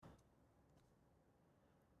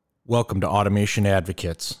Welcome to Automation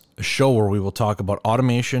Advocates, a show where we will talk about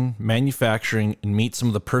automation, manufacturing, and meet some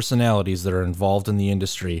of the personalities that are involved in the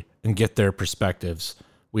industry and get their perspectives.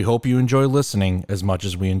 We hope you enjoy listening as much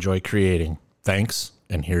as we enjoy creating. Thanks,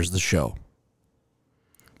 and here's the show.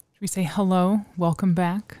 Should we say hello? Welcome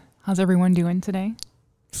back. How's everyone doing today?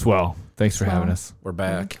 Swell. Thanks for having us. We're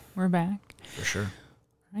back. We're back. For sure.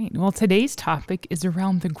 Right. Well, today's topic is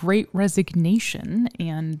around the Great Resignation,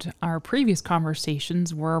 and our previous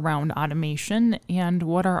conversations were around automation and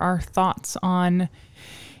what are our thoughts on,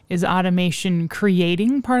 is automation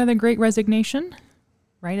creating part of the Great Resignation,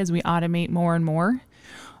 right, as we automate more and more,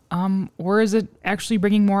 or is it actually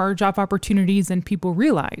bringing more job opportunities than people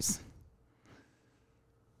realize?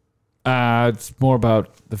 It's more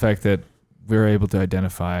about the fact that we're able to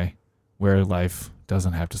identify where life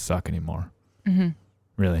doesn't have to suck anymore. Mm-hmm.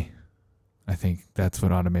 Really. I think that's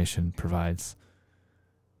what automation provides.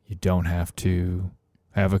 You don't have to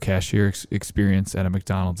have a cashier experience at a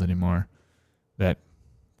McDonald's anymore. That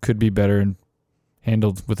could be better and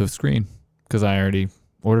handled with a screen because I already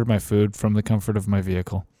ordered my food from the comfort of my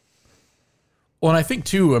vehicle. Well, and I think,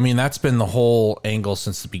 too, I mean, that's been the whole angle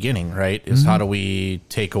since the beginning, right? Is how do we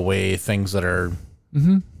take away things that are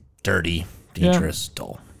dirty, dangerous,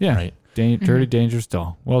 dull, Yeah. right? Dirty, dangerous,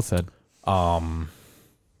 dull. Well said.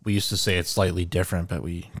 We used to say it's slightly different, but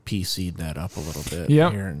we PC'd that up a little bit.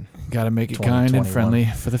 Yep. Here in Got to make it kind and 2021. friendly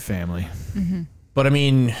for the family. Mm-hmm. But I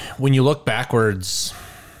mean, when you look backwards,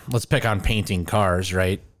 let's pick on painting cars,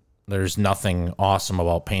 right? There's nothing awesome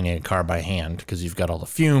about painting a car by hand because you've got all the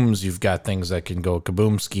fumes, you've got things that can go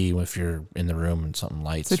kaboomski if you're in the room and something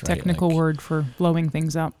lights. It's a technical like, word for blowing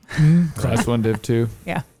things up. Class 1, Div 2.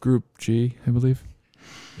 Yeah. Group G, I believe.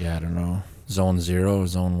 Yeah, I don't know. Zone 0,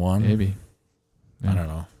 Zone 1. Maybe. I don't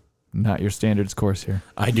know. Not your standards course here.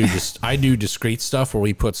 I do discrete stuff where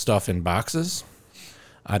we put stuff in boxes.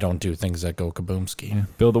 I don't do things that go kaboomski. Yeah.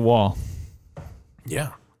 Build a wall.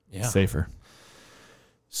 Yeah. Safer.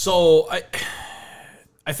 So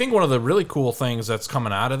I think one of the really cool things that's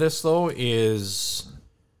coming out of this, though, is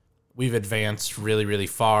we've advanced really, really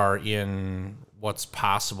far in what's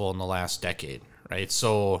possible in the last decade, right?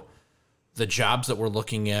 So the jobs that we're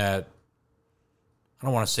looking at, I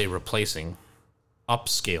don't want to say replacing,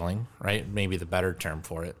 upscaling, right? Maybe the better term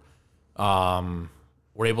for it.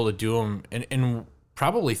 We're able to do them in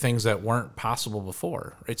probably things that weren't possible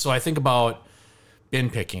before, right? So I think about bin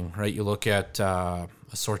picking, right? You look at a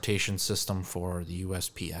sortation system for the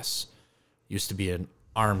USPS. Used to be an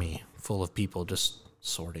army full of people just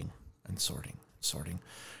sorting. And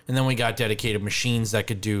then we got dedicated machines that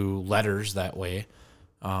could do letters that way.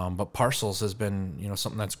 But parcels has been,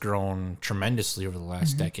 something that's grown tremendously over the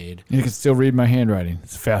last decade. You can still read my handwriting.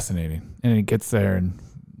 It's fascinating. And it gets there in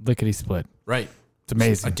lickety split. Right. It's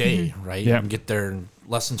amazing. A day, right? Yep. You can get there in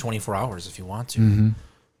less than 24 hours if you want to.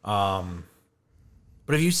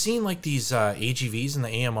 But have you seen like these AGVs and the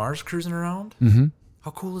AMRs cruising around?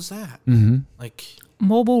 How cool is that? Like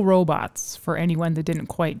Mobile robots, for anyone that didn't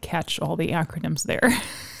quite catch all the acronyms there.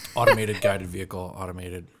 automated guided vehicle,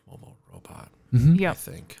 automated mobile robot. I Yep.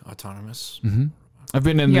 think autonomous. I've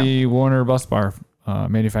been in the Warner Bus Bar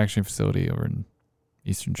manufacturing facility over in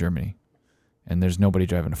Eastern Germany, and there's nobody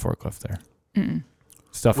driving a forklift there.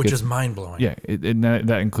 Stuff Which gets, is mind blowing. Yeah,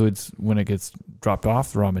 that includes when it gets dropped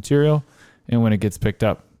off, the raw material, and when it gets picked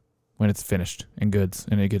up, when it's finished and goods,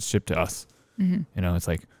 and it gets shipped to us. It's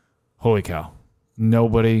like, holy cow.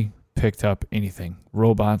 Nobody picked up anything.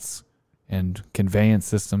 Robots and conveyance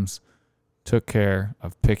systems took care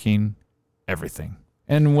of picking everything.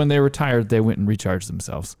 And when they were tired, they went and recharged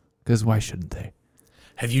themselves. Because why shouldn't they?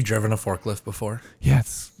 Have you driven a forklift before? Yeah,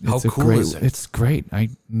 it's How a cool great, is it? It's great. I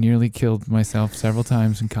nearly killed myself several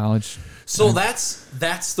times in college. So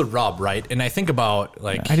that's the rub, right? And I think about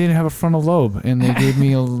like I didn't have a frontal lobe, and they gave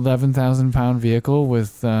me 11,000 pound vehicle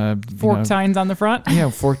with Fork tines on the front.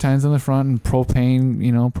 Yeah, fork tines on the front and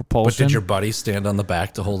propane, propulsion. But did your buddy stand on the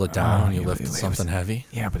back to hold it down when you it lifted was- something heavy?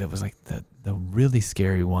 Yeah, but it was like the really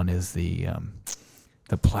scary one is the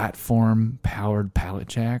platform powered pallet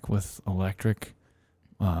jack with electric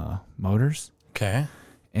motors. Okay.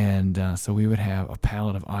 And so we would have a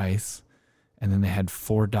pallet of ice, and then they had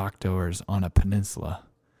 4 dock doors on a peninsula,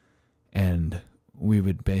 and we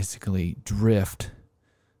would basically drift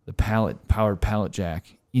the powered pallet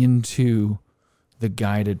jack into the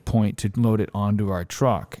guided point to load it onto our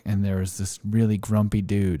truck. And there was this really grumpy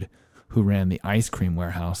dude who ran the ice cream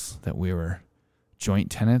warehouse that we were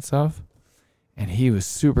joint tenants of, and he was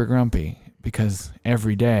super grumpy because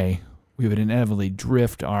every day we would inevitably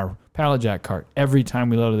drift our pallet jack cart every time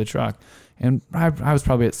we loaded the truck. And I was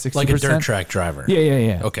probably at 60%. Like a dirt track driver.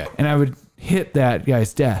 Yeah. Okay. And hit that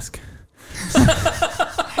guy's desk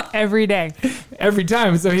Every day. every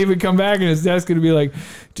time. So he would come back and his desk would be like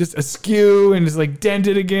just askew and just like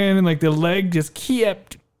dented again, and like the leg just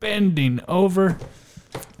kept bending over.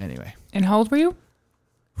 Anyway, And how old were you?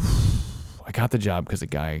 I got the job because a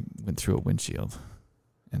guy went through a windshield,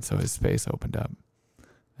 and so his space opened up.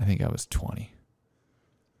 I think I was 20.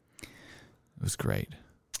 It was great.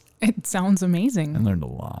 It sounds I amazing. learned a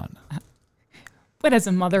lot. But as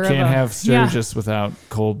a mother Can't of a... have Sturgis without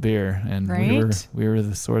cold beer, and Right? we were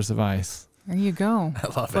the source of ice. There you go. I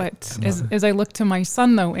love But it. as I look to my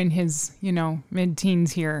son, though, in his,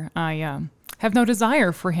 mid-teens here, I have no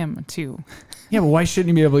desire for him to. Yeah, but why shouldn't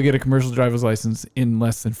you be able to get a commercial driver's license in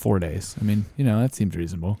less than 4 days? I mean, that seems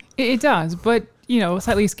reasonable. It does, but,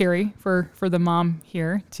 slightly scary for the mom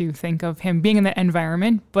here to think of him being in that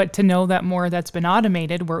environment, but to know that more that's been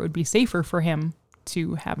automated where it would be safer for him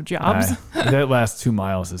to have jobs. That last 2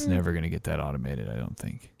 miles is never going to get that automated, I don't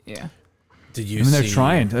think. Yeah. Did you They're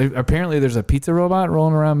trying. Apparently, there's a pizza robot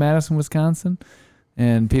rolling around Madison, Wisconsin,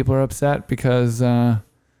 and people are upset because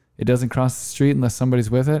it doesn't cross the street unless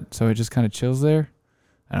somebody's with it, so it just kind of chills there.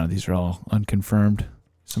 I don't know. These are all unconfirmed.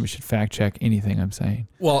 Somebody should fact check anything I'm saying.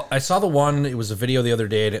 Well, I saw the one, it was a video the other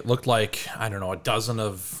day, and it looked like, I don't know, a dozen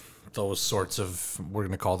of those sorts of, we're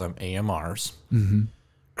going to call them AMRs,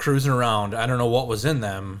 cruising around. I don't know what was in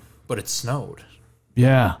them, but it snowed.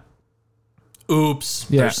 Yeah. Oops,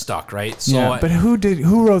 Yeah. they're stuck, right? So Yeah, but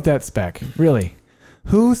who wrote that spec? Really?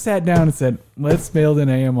 Who sat down and said, let's build an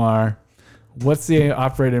AMR? What's the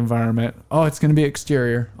operating environment? Oh, it's going to be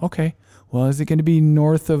exterior. Okay. Well, is it going to be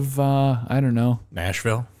north of, I don't know,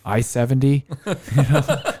 Nashville? I-70?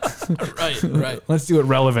 Right. Let's do it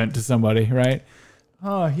relevant to somebody, right?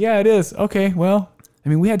 Oh, yeah, it is. Okay, well, I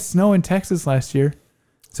mean, we had snow in Texas last year.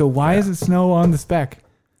 So why isn't snow on the spec?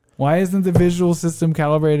 Why isn't the visual system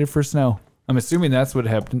calibrated for snow? I'm assuming that's what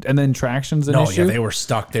happened. And then traction's an issue? Yeah, they were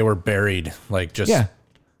stuck. They were buried. Like, just, Yeah.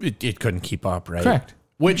 it couldn't keep up, right? Correct.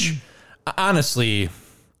 Which, honestly,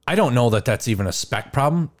 I don't know that that's even a spec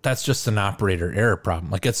problem. That's just an operator error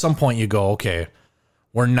problem. Like, at some point you go, okay,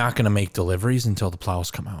 we're not going to make deliveries until the plows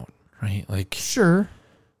come out, right? Like, Sure.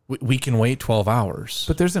 we can wait 12 hours.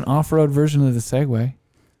 But there's an off-road version of the Segway.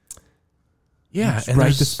 Yeah, Just and write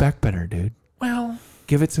there's, the spec better, dude. well,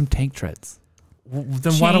 Give it some tank treads.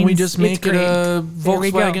 then why don't we Chains, just it's make it a There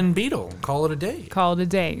we go. Volkswagen Beetle and call it a day? Call it a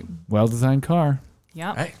day. Well-designed car.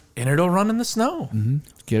 Yep. Right? And it'll run in the snow.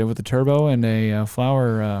 Get it with a turbo and a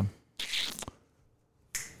flower.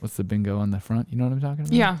 What's the bingo on the front? You know what I'm talking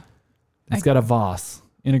about? Yeah. It's got a Voss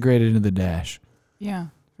integrated into the dash. Yeah.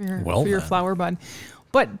 For your, Well for your then. flower bud.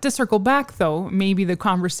 But to circle back, though, maybe the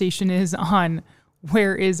conversation is on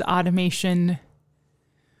where is automation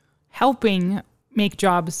helping make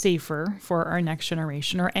jobs safer for our next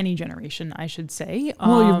generation, or any generation, I should say.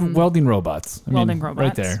 Well, you have welding robots. I welding mean, robots.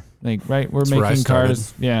 Right there. Like, right, we're That's where I making started.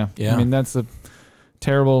 cars. Yeah. Yeah. I mean, that's a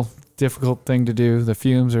terrible, difficult thing to do. The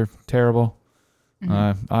fumes are terrible.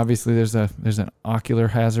 Obviously, there's an ocular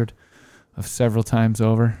hazard of several times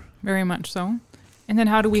over. Very much so. And then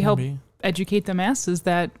how do we Can help be. educate the masses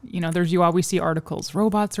that, you always see articles,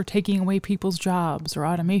 robots are taking away people's jobs, or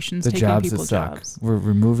automation's The taking jobs that people's suck. jobs. We're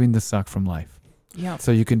removing the suck from life. Yeah.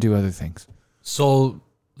 So you can do other things. So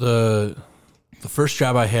the first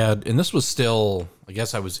job I had, and this was still, I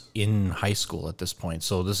guess I was in high school at this point,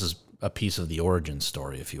 so this is a piece of the origin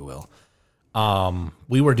story, if you will.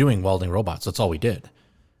 We were doing welding robots. That's all we did.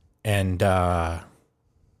 And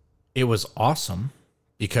it was awesome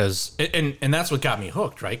because, and that's what got me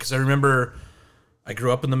hooked, right? Because I remember I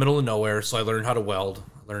grew up in the middle of nowhere, so I learned how to weld,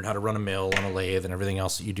 learned how to run a mill and a lathe and everything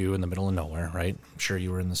else that you do in the middle of nowhere, right? I'm sure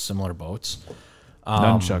you were in the similar boats.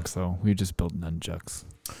 Nunchucks, though. We just built nunchucks.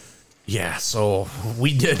 Yeah, so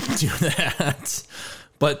we did do that.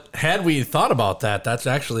 But had we thought about that, that's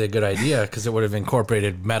actually a good idea because it would have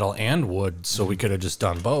incorporated metal and wood, so we could have just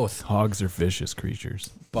done both. Hogs are vicious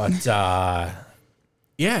creatures. But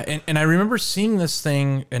yeah, and I remember seeing this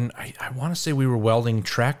thing, and I want to say we were welding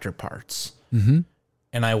tractor parts. Mm-hmm.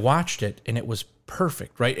 And I watched it, and it was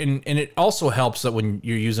perfect, right? And it also helps that when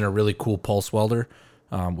you're using a really cool pulse welder,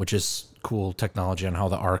 which is cool technology on how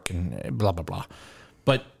the arc and blah, blah, blah.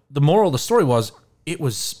 But the moral of the story was it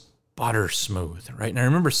was butter smooth, right? And I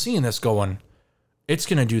remember seeing this going, it's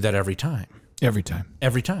going to do that every time. Every time.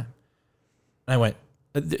 Every time. And I went,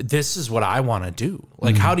 this is what I want to do.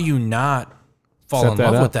 Like, how do you not fall Set in that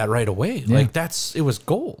love up. with that right away? Yeah. Like, it was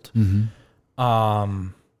gold.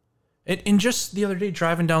 And just the other day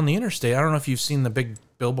driving down the interstate, I don't know if you've seen the big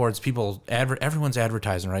billboards, everyone's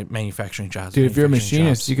advertising, right? Manufacturing jobs. Dude, if you're a manufacturing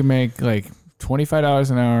machinist, jobs. you can make like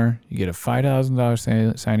 $25 an hour. You get a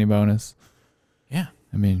 $5,000 signing bonus. Yeah.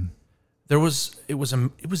 I mean, It was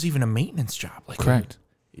even a maintenance job. Like, correct.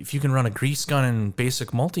 if you can run a grease gun and basic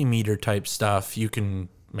multimeter type stuff, you can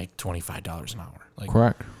make $25 an hour. Like,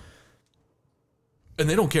 Correct. and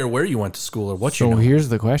they don't care where you went to school or what So you know. here's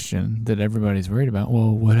the question that everybody's worried about.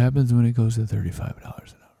 Well, what happens when it goes to $35 an hour?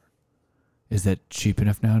 Is that cheap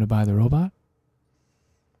enough now to buy the robot?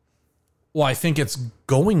 Well, I think it's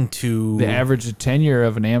going to... The average tenure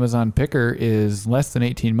of an Amazon picker is less than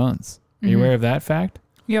 18 months. Are you aware of that fact?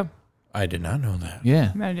 Yep. I did not know that.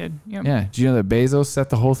 Yeah. I did. Yep. Yeah. Do you know that Bezos set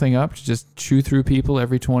the whole thing up to just chew through people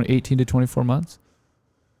every 18 to 24 months?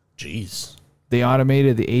 Jeez. They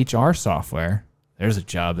automated the HR software. There's a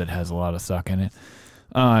job that has a lot of suck in it.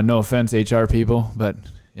 No offense, HR people, but,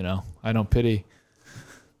 I don't pity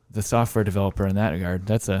the software developer in that regard.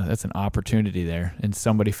 That's an opportunity there, and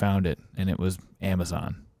somebody found it, and it was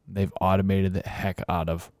Amazon. They've automated the heck out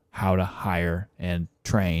of how to hire and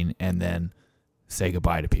train and then say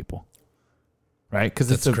goodbye to people, right?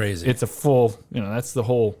 Because it's crazy. It's a full, that's the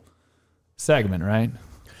whole segment, right?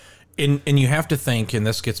 And you have to think, and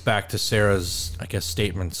this gets back to Sarah's, I guess,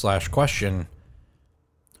 statement / question.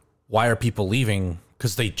 Why are people leaving?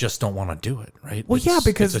 Because they just don't want to do it, right? Well,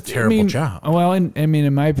 because it's a terrible job. Well,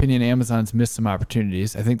 in my opinion, Amazon's missed some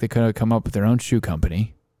opportunities. I think they could have come up with their own shoe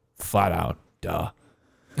company, flat out. Duh.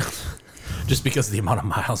 Just because of the amount of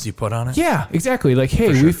miles you put on it? Yeah, exactly. Like,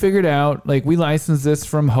 hey, we figured out, like, we licensed this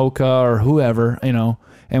from Hoka or whoever,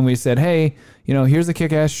 and we said, hey, here's a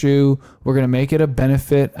kick-ass shoe. We're going to make it a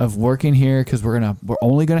benefit of working here because we're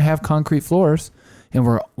only going to have concrete floors, and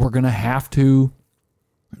we're going to have to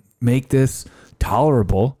make this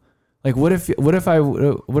tolerable. Like, what if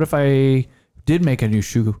I did make a new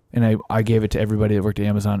shoe and I gave it to everybody that worked at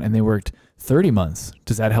Amazon and they worked 30 months?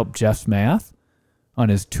 Does that help Jeff's math on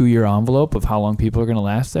his 2-year envelope of how long people are going to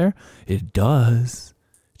last there? It does.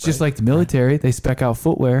 It's just like the military. They spec out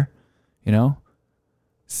footwear,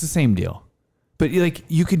 it's the same deal. But like,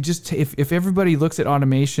 you could just, if everybody looks at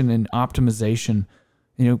automation and optimization,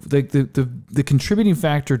 the contributing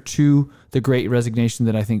factor to the Great Resignation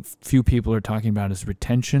that I think few people are talking about is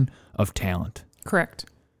retention of talent. Correct.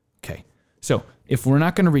 Okay. So if we're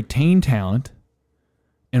not going to retain talent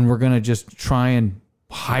and we're going to just try and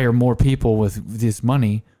hire more people with this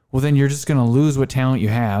money, well, then you're just going to lose what talent you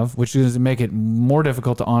have, which is to make it more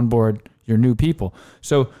difficult to onboard your new people.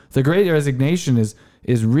 So the Great Resignation is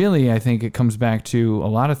really, I think it comes back to a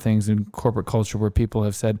lot of things in corporate culture where people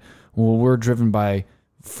have said, well, we're driven by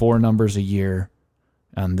 4 numbers a year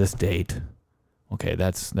on this date. Okay,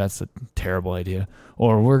 that's a terrible idea.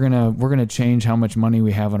 Or we're gonna change how much money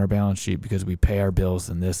we have on our balance sheet because we pay our bills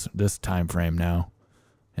in this time frame now.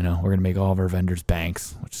 We're gonna make all of our vendors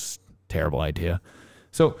banks, which is a terrible idea.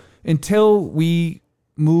 So until we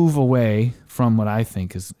move away from what I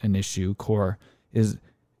think is an issue core, is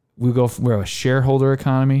we're a shareholder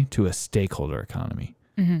economy to a stakeholder economy,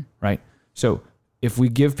 right? So if we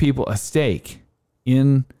give people a stake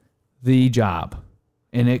in the job,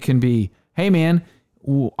 and it can be, hey man,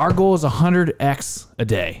 our goal is 100x a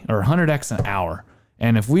day or 100x an hour,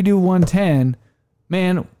 and if we do 110,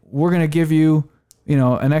 man, we're gonna give you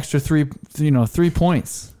an extra 3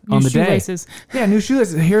 points on the shoelaces. day. Yeah, new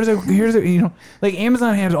shoelaces. Here's a like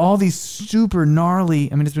Amazon has all these super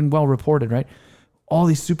gnarly. I mean, it's been well reported, right? All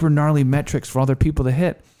these super gnarly metrics for all their people to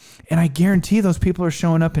hit. And I guarantee those people are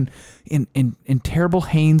showing up in terrible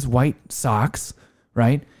Hanes white socks,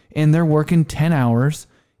 right? And they're working 10 hours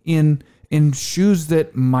in shoes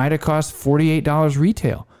that might have cost $48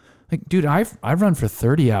 retail. Like, dude, I've run for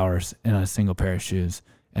 30 hours in a single pair of shoes,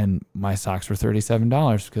 and my socks were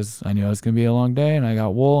 $37 because I knew it was going to be a long day, and I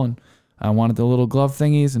got wool, and I wanted the little glove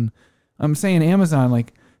thingies. And I'm saying Amazon,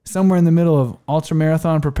 like, somewhere in the middle of ultra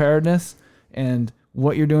marathon preparedness and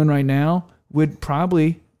what you're doing right now would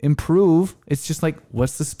probably improve. It's just like,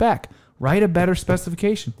 what's the spec? Write a better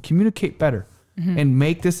specification, communicate better, and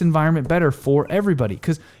make this environment better for everybody.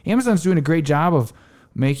 Because Amazon's doing a great job of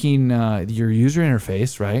making your user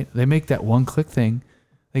interface, right? They make that one-click thing.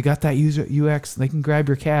 They got that user UX. They can grab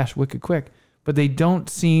your cash wicked quick. But they don't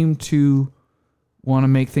seem to want to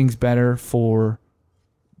make things better for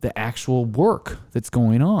the actual work that's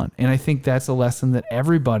going on. And I think that's a lesson that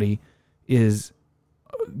everybody is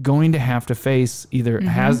going to have to face, either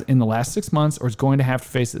has in the last 6 months or is going to have to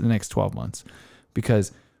face it in the next 12 months.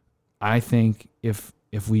 Because I think if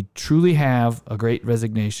we truly have a Great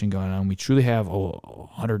Resignation going on, we truly have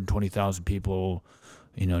 120,000 people,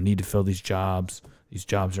 need to fill these jobs. These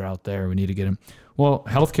jobs are out there. We need to get them. Well,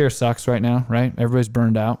 healthcare sucks right now, right? Everybody's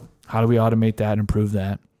burned out. How do we automate that and improve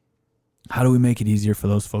that? How do we make it easier for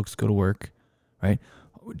those folks to go to work, right?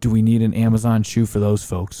 Do we need an Amazon shoe for those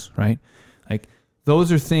folks, right? Like,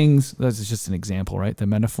 those are things, that's just an example, right? The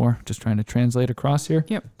metaphor, just trying to translate across here.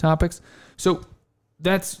 Yep. Topics. So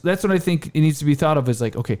that's what I think it needs to be thought of is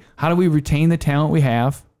like, okay, how do we retain the talent we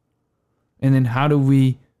have? And then how do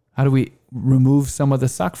we remove some of the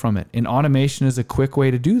suck from it? And automation is a quick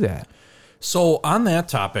way to do that. So on that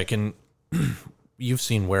topic, and you've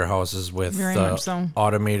seen warehouses with Very much so.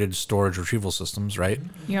 automated storage retrieval systems, right?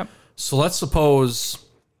 Yep. So let's suppose,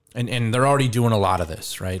 and they're already doing a lot of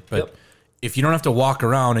this, right? But if you don't have to walk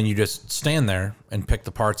around and you just stand there and pick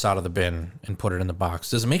the parts out of the bin and put it in the box,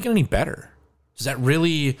 does it make it any better? Does that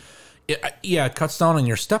really, it cuts down on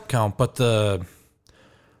your step count, but the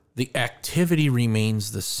activity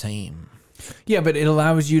remains the same. Yeah, but it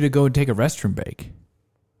allows you to go and take a restroom break.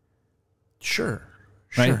 Sure.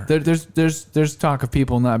 Right? Sure. There's talk of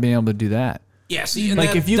people not being able to do that. Yeah, see,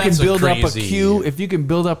 Like if you can build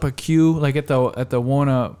up a queue, like at the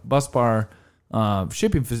Wona bus bar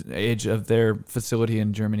shipping edge of their facility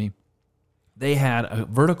in Germany, they had a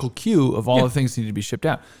vertical queue of all the things that need to be shipped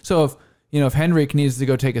out. So if Henrik needs to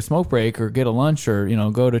go take a smoke break or get a lunch or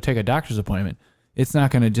go to take a doctor's appointment, it's not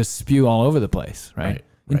going to just spew all over the place, right?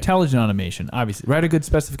 Intelligent automation, obviously. Write a good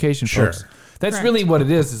specification, folks. That's really what it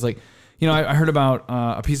is. Is like, I heard about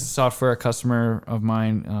a piece of software a customer of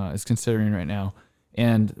mine is considering right now,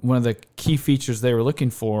 and one of the key features they were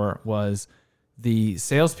looking for was the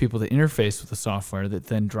salespeople that interface with the software that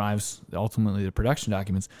then drives ultimately the production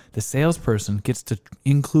documents. The salesperson gets to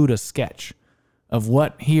include a sketch of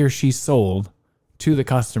what he or she sold to the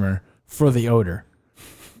customer for the odor,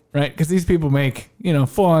 right? Because these people make,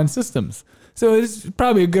 full-on systems. So it's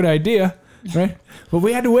probably a good idea, right? But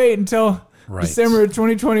we had to wait until December of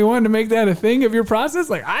 2021 to make that a thing of your process.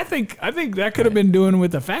 Like, I think that could have been doing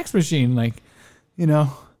with a fax machine, like,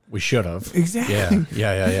 We should have. Exactly.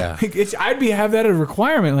 Yeah. I'd have that as a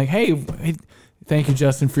requirement. Like, hey, thank you,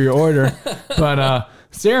 Justin, for your order. But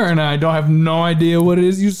Sarah and I don't have no idea what it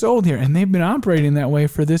is you sold here. And they've been operating that way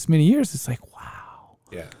for this many years. It's like, wow.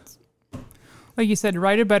 Yeah. Like you said,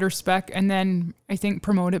 write a better spec and then I think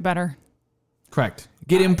promote it better. Correct.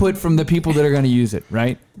 Get input from the people that are going to use it,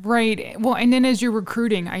 right? Right. Well, and then as you're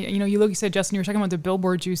recruiting, you said, Justin, you were talking about the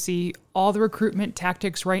billboards you see. All the recruitment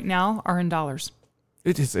tactics right now are in dollars.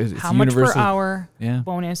 It's how much universal. per hour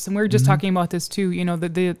bonus. And we were just talking about this too.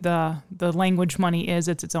 The language money is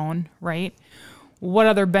its own, right? What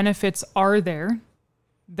other benefits are there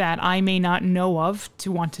that I may not know of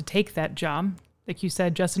to want to take that job? Like you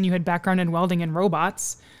said, Justin, you had background in welding and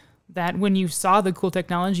robots, that when you saw the cool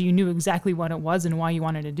technology, you knew exactly what it was and why you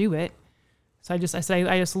wanted to do it. So I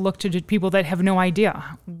just look to people that have no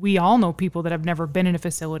idea. We all know people that have never been in a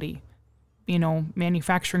facility,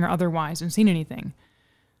 manufacturing or otherwise, and seen anything.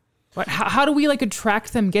 But how do we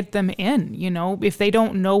attract them, get them in? If they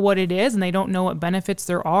don't know what it is and they don't know what benefits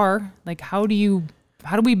there are, like how do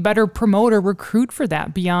we better promote or recruit for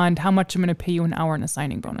that beyond how much I'm going to pay you an hour in a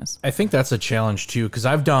signing bonus? I think that's a challenge too, because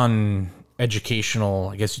I've done educational,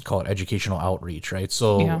 I guess you'd call it educational outreach, right?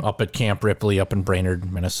 So up at Camp Ripley up in Brainerd,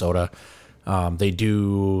 Minnesota, they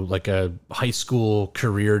do like a high school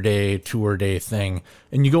career day, tour day thing.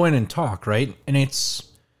 And you go in and talk, right? And it's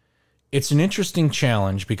an interesting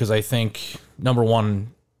challenge because I think, number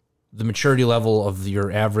one, the maturity level of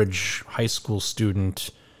your average high school student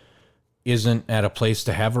isn't at a place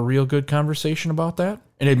to have a real good conversation about that.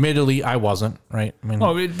 And admittedly, I wasn't, right? I mean,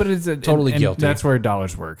 but it's totally guilty. That's where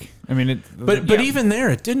dollars work. I mean, but even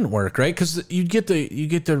there, it didn't work, right? Because you get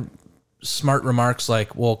the smart remarks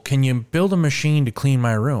like, "Well, can you build a machine to clean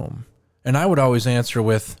my room?" And I would always answer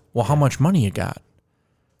with, "Well, how much money you got?"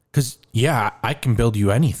 Because I can build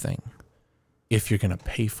you anything if you're going to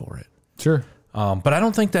pay for it. Sure. But I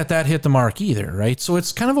don't think that hit the mark either, right? So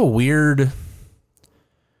it's kind of a weird.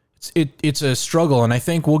 It's a struggle, and I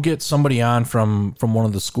think we'll get somebody on from one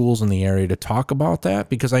of the schools in the area to talk about that,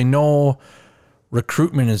 because I know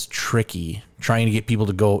recruitment is tricky, trying to get people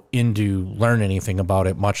to go into learn anything about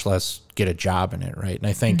it, much less get a job in it, right? And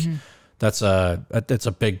I think that's a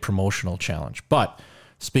big promotional challenge. But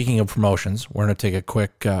speaking of promotions, we're going to take a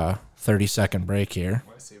quick 30-second break here.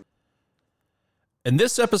 And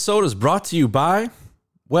this episode is brought to you by,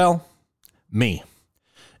 well, me.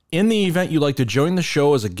 In the event you'd like to join the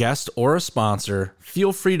show as a guest or a sponsor,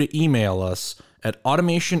 feel free to email us at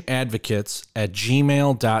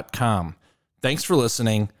automationadvocates@gmail.com. Thanks for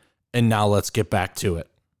listening, and now let's get back to it.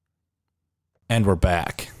 And we're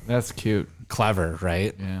back. That's cute. Clever,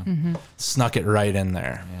 right? Yeah. Snuck it right in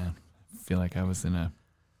there. Yeah. I feel like I was in a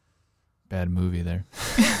bad movie there.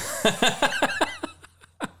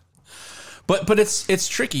 But it's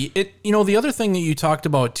tricky. The other thing that you talked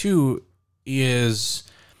about too is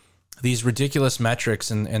these ridiculous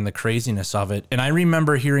metrics and the craziness of it. And I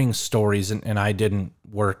remember hearing stories, and I didn't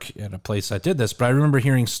work at a place that did this, but I remember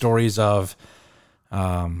hearing stories of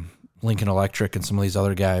Lincoln Electric and some of these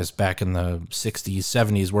other guys back in the 60s,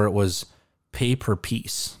 70s, where it was pay per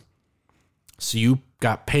piece. So you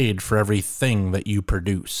got paid for everything that you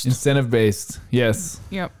produced. Incentive based. Yes.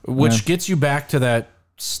 Yep. Which gets you back to that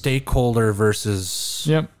stakeholder versus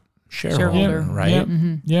shareholder, right? Yep.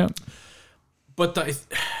 Mm-hmm. Yep. But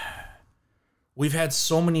we've had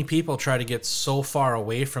so many people try to get so far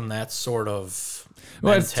away from that sort of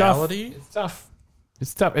mentality. It's tough.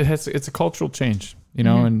 It's tough. It's a cultural change, you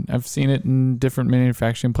know, and I've seen it in different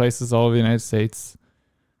manufacturing places all over the United States.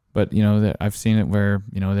 But, you know, I've seen it where,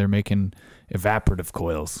 you know, they're making evaporative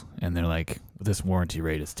coils and they're like, this warranty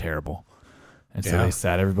rate is terrible. And so they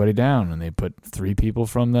sat everybody down and they put 3 people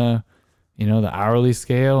from the, you know, the hourly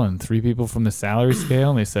scale and 3 people from the salary scale.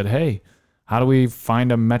 And they said, hey, how do we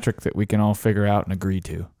find a metric that we can all figure out and agree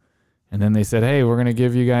to? And then they said, hey, we're going to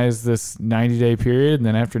give you guys this 90-day period. And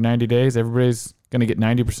then after 90 days, everybody's going to get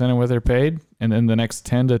 90% of what they're paid. And then the next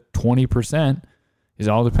 10 to 20% is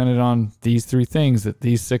all dependent on these 3 things that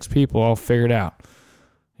these 6 people all figured out.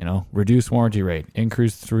 You know, reduce warranty rate,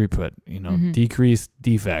 increase throughput, you know, decrease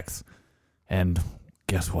defects. And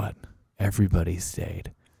guess what? Everybody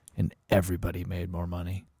stayed and everybody made more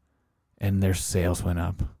money and their sales went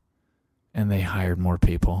up and they hired more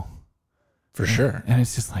people. For sure. And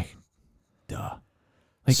it's just like, duh.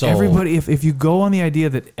 Like so, everybody, if you go on the idea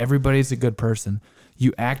that everybody's a good person,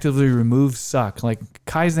 you actively remove suck, like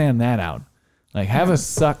Kaizen that out. Like have a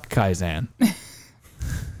suck Kaizen.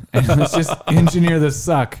 And let's just engineer the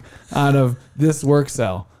suck out of this work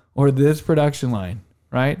cell or this production line,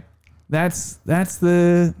 right? That's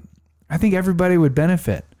I think everybody would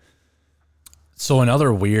benefit. So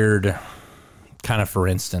another weird kind of, for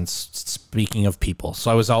instance, speaking of people.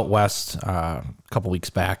 So I was out west a couple weeks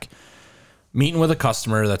back meeting with a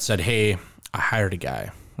customer that said, hey, I hired a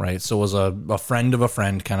guy, right? So it was a friend of a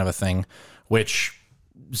friend kind of a thing, which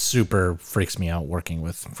super freaks me out working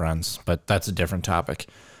with friends, but that's a different topic.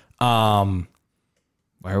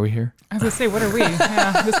 Why are we here? I was going to say, what are we?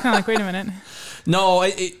 Yeah, just kind of like, wait a minute. No,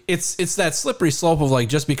 it's that slippery slope of like,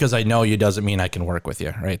 just because I know you doesn't mean I can work with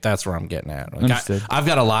you, right? That's where I'm getting at. Like Understood. I've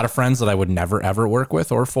got a lot of friends that I would never, ever work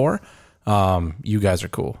with or for. You guys are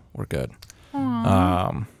cool. We're good.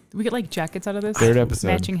 Do we get like jackets out of this? 3rd episode.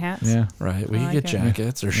 Matching hats? Yeah. Right. We can get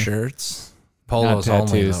jackets or shirts. Polos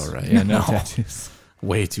only though, right? Yeah, no tattoos.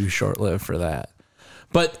 Way too short-lived for that.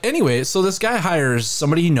 But anyway, so this guy hires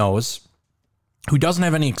somebody he knows who doesn't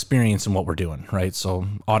have any experience in what we're doing, right? So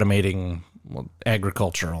automating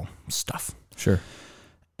agricultural stuff. Sure.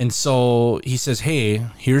 And so he says, hey,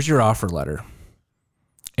 here's your offer letter.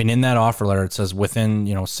 And in that offer letter, it says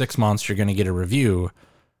within, 6 months, you're going to get a review.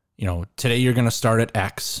 Today you're going to start at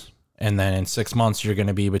X. And then in 6 months, you're going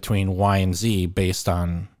to be between Y and Z based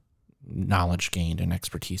on knowledge gained and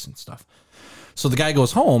expertise and stuff. So the guy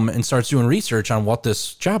goes home and starts doing research on what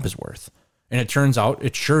this job is worth. And it turns out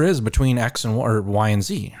it sure is between X and Y and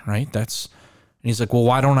Z, right? And he's like, well,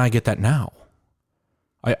 why don't I get that now?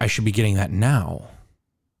 I should be getting that now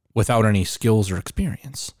without any skills or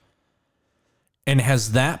experience. And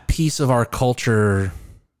has that piece of our culture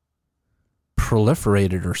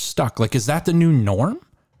proliferated or stuck? Like, is that the new norm?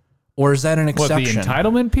 Or is that an exception? What, the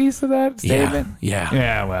entitlement piece of that statement? Yeah.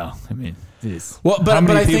 Yeah, well, I mean, geez. Well, but how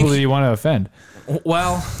many I people think, do you want to offend?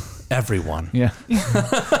 Well, everyone. Yeah.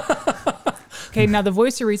 Okay, now the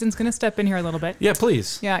voice of reason's going to step in here a little bit. Yeah,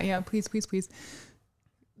 please. Yeah, please.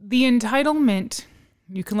 The entitlement,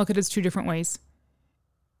 you can look at it as 2 different ways.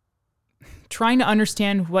 Trying to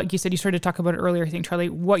understand what you said, you started to talk about it earlier, I think, Charlie,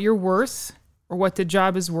 what you're worth or what the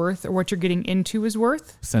job is worth or what you're getting into is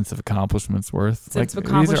worth. Sense of accomplishment's worth. Sense of These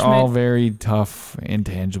accomplishment. are all very tough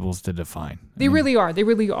intangibles to define. They really are.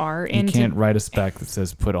 And you can't write a spec that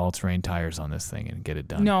says put all-terrain tires on this thing and get it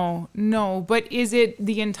done. No. But is it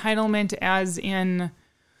the entitlement as in,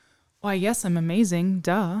 well, yes, I'm amazing.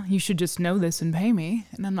 Duh. You should just know this and pay me,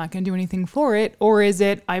 and I'm not going to do anything for it. Or is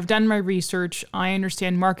it, I've done my research. I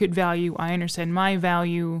understand market value. I understand my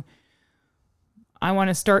value. I want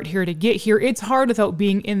to start here to get here. It's hard without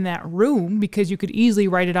being in that room because you could easily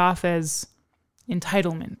write it off as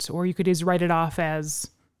entitlement, or you could easily write it off as,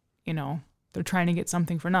 they're trying to get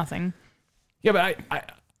something for nothing. Yeah, but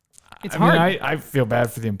it's hard. I feel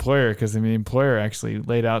bad for the employer because, the employer actually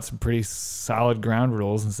laid out some pretty solid ground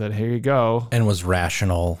rules and said, here you go. And was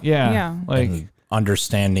rational. Yeah. Like, and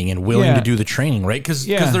understanding and willing to do the training, right? Because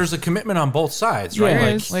there's a commitment on both sides, right?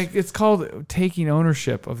 Yeah, like it's called taking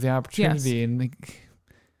ownership of the opportunity. Yes. And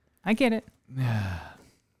I get it. I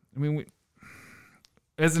mean,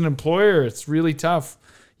 as an employer, it's really tough.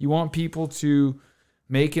 You want people to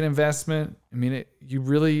make an investment. I mean, you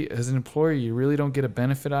really, as an employer, you really don't get a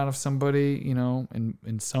benefit out of somebody,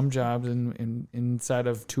 in some jobs inside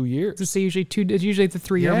of 2 years. It's usually the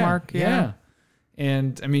 3-year mark. Yeah.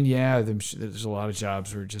 And I mean, there's a lot of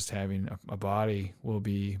jobs where just having a body will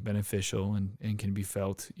be beneficial and can be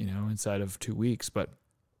felt, inside of 2 weeks. But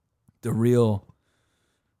the real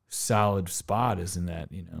solid spot is in that,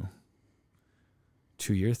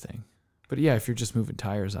 2-year thing. But yeah, if you're just moving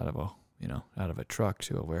tires out of a truck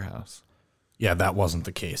to a warehouse. Yeah, that wasn't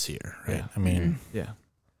the case here, right? Yeah. I mean,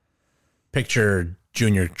 picture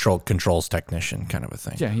junior controls technician kind of a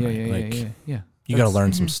thing. Yeah. You got to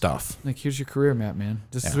learn some stuff. Like, here's your career map, man.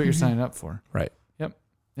 This is what you're signing up for. Right.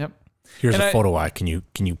 Yep. Here's a photo eye. Can you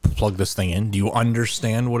plug this thing in? Do you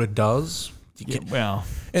understand what it does?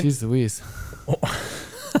 Geez Louise.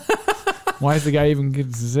 Why is the guy even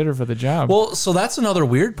considered for the job? Well, so that's another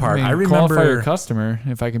weird part. I remember qualify your customer,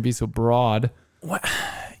 if I can be so broad. What?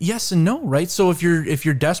 Yes and no, right? So if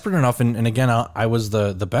you're desperate enough, and again, I was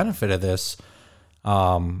the benefit of this.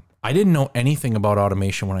 I didn't know anything about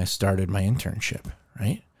automation when I started my internship,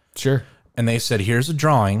 right? Sure. And they said, here's a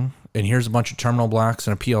drawing, and here's a bunch of terminal blocks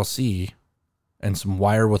and a PLC, and some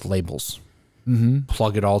wire with labels. Mm-hmm.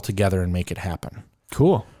 Plug it all together and make it happen.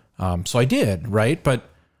 Cool. So I did, right? But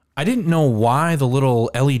I didn't know why the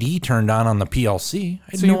little LED turned on the PLC.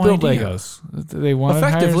 I had no build idea. Legos. They want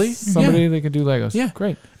Effectively, to hire somebody that could do Legos. Yeah.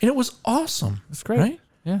 Great. And it was awesome. That's great. Right?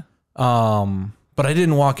 Yeah. But I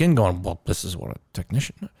didn't walk in going, well, this is what a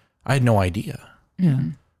technician. I had no idea. Yeah.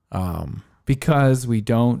 Because we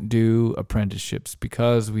don't do apprenticeships,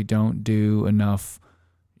 because we don't do enough,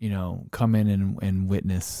 come in and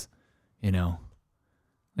witness,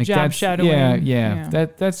 like job shadowing. Yeah.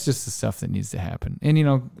 That's just the stuff that needs to happen. And,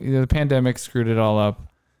 the pandemic screwed it all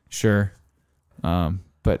up. Sure.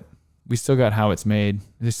 But we still got How It's Made.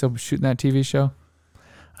 Are they still shooting that TV show?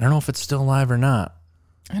 I don't know if it's still live or not.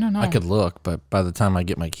 I don't know. I could look, but by the time I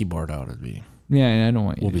get my keyboard out, it'd be... Yeah, I don't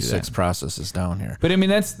want you we'll to be do 6 that. processes down here. But I mean,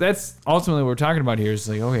 that's ultimately what we're talking about here is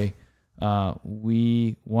like, okay,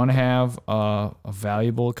 we want to have a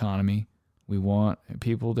valuable economy. We want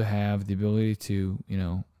people to have the ability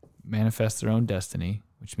to, manifest their own destiny,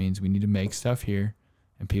 which means we need to make stuff here,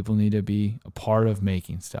 and people need to be a part of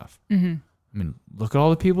making stuff. Mm-hmm. I mean, look at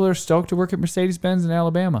all the people that are stoked to work at Mercedes-Benz in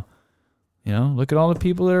Alabama. Look at all the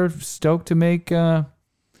people that are stoked to make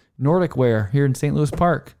Nordic wear here in St. Louis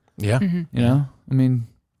Park. Yeah. Mm-hmm. I mean,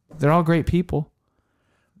 they're all great people.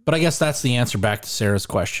 But I guess that's the answer back to Sarah's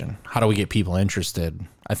question. How do we get people interested?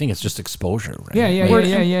 I think it's just exposure, right? Yeah.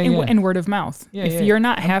 And word of mouth. If you're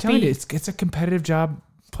not happy, it's a competitive job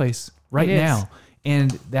place right now.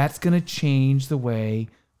 And that's going to change the way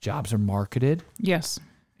jobs are marketed. Yes.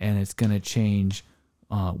 And it's going to change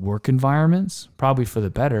work environments, probably for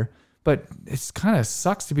the better. But it's kind of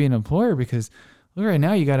sucks to be an employer because look, right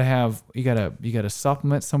now you got to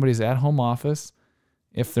supplement somebody's at-home office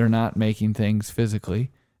if they're not making things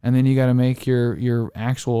physically, and then you got to make your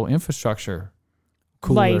actual infrastructure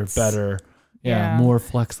cooler, lights, better, more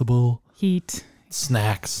flexible. Heat,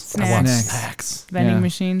 snacks. I want snacks. Vending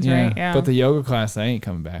machines, right? Yeah. But the yoga class, I ain't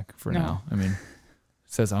coming back for now. I mean, it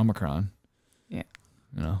says Omicron. Yeah.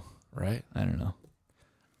 Right? I don't know.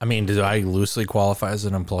 I mean, do I loosely qualify as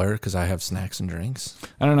an employer because I have snacks and drinks?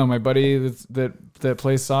 I don't know. My buddy that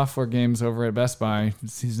plays software games over at Best Buy,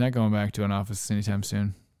 he's not going back to an office anytime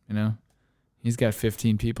soon. He's got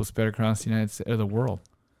 15 people spread across the United States or the world,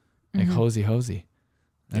 like hosey.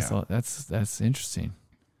 That's interesting.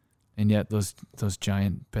 And yet those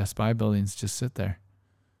giant Best Buy buildings just sit there.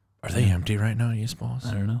 Are they empty right now? You suppose?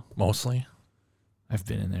 I don't know. Mostly. I've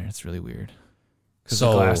been in there. It's really weird because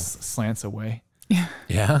the glass slants away.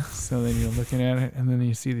 Yeah. So then you're looking at it, and then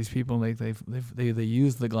you see these people like they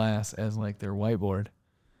use the glass as like their whiteboard.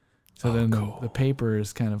 So then the paper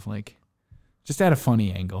is kind of like just at a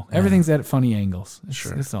funny angle. Yeah. Everything's at funny angles.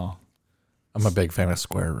 That's all. I'm a big fan of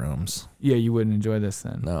square rooms. Yeah, you wouldn't enjoy this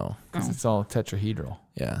then. No, because it's all tetrahedral.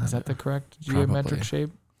 Yeah. Is that the correct geometric shape?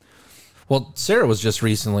 Well, Sarah was just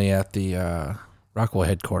recently at the Rockwell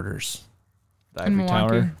headquarters. The Ivory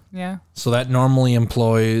Tower. Yeah. So that normally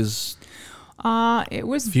employs. It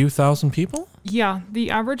was a few thousand people? Yeah.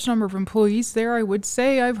 The average number of employees there, I would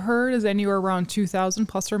say I've heard is anywhere around 2,000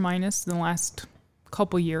 plus or minus in the last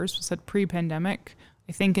couple years. We said pre-pandemic.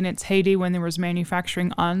 I think in its heyday when there was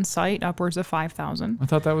manufacturing on site, upwards of 5,000. I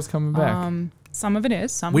thought that was coming back. Some of it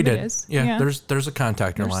is. Some we of did. it is. Yeah. There's a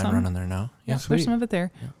contactor line running there now. Yeah. There's some of it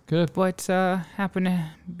there. Yeah. Good. But happened to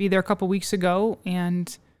be there a couple weeks ago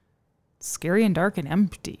and scary and dark and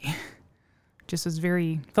empty. just was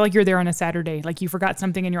felt like you're there on a Saturday. Like you forgot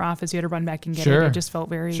something in your office, you had to run back and get it. It just felt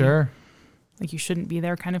very like you shouldn't be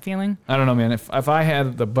there kind of feeling. I don't know, man. If I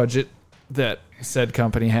had the budget that said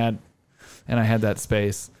company had, and I had that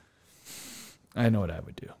space, I know what I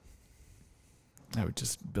would do. I would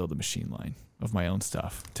just build a machine line of my own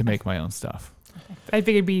stuff to make my own stuff. I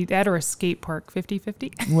think it'd be that or a skate park,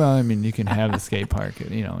 50-50. Well, I mean, you can have the skate park,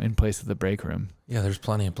 in place of the break room. Yeah, there's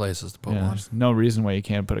plenty of places to put one. There's no reason why you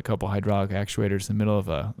can't put a couple hydraulic actuators in the middle of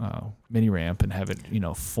a mini ramp and have it,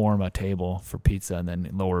 form a table for pizza and then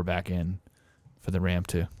lower back in for the ramp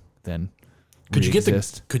to then Could you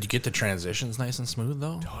get the transitions nice and smooth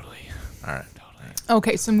though? Totally. All right. Totally.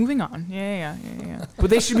 Okay, so moving on. Yeah. But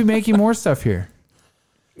they should be making more stuff here.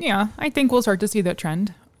 Yeah, I think we'll start to see that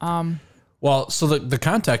trend. Well, so the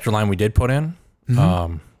contactor line we did put in,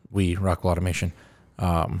 we Rockwell Automation,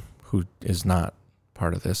 who is not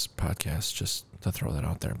part of this podcast, just to throw that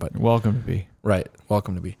out there. But welcome to be. Right,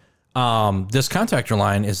 welcome to be. This contactor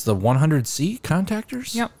line is the 100C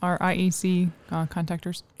contactors. Yep, our IEC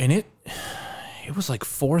contactors. And it was like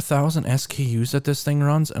 4,000 SKUs that this thing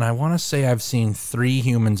runs, and I want to say I've seen 3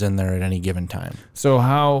 humans in there at any given time. So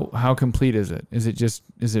how complete is it?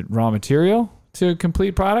 Is it raw material to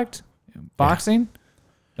complete product? Boxing?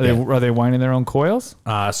 Yeah. Are they winding their own coils?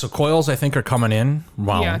 So coils I think are coming in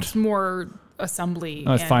wound. Yeah, it's more assembly.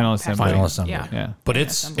 Oh, it's final assembly. Final assembly. Yeah. But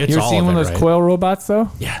it's you ever all seen of one it, of those right? coil robots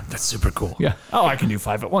though? Yeah, that's super cool. Yeah. Oh, I can do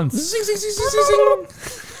 5 at once. Zing, zing, zing, zing, zing, zing.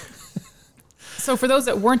 So for those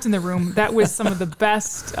that weren't in the room, that was some of the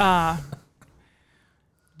best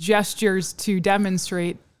gestures to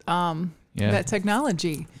demonstrate that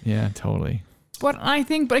technology. Yeah, totally. But I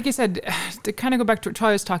think, like I said, to kind of go back to what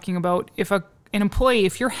Charlie was talking about, if an employee,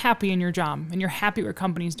 if you're happy in your job and you're happy what your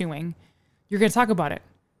company's doing, you're going to talk about it.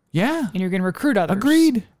 Yeah. And you're going to recruit others.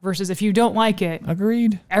 Agreed. Versus if you don't like it.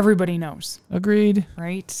 Agreed. Everybody knows. Agreed.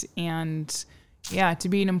 Right? And yeah, to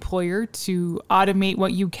be an employer, to automate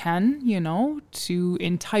what you can, to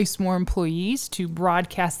entice more employees, to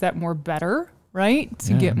broadcast that more better, right?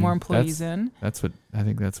 To get more employees in. I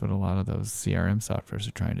think that's what a lot of those CRM softwares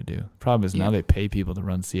are trying to do. Problem is now they pay people to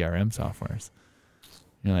run CRM softwares.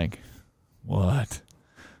 You're like, what?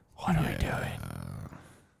 What are we doing?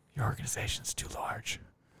 Your organization's too large.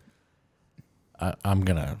 I'm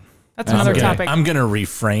gonna. That's another topic. I'm gonna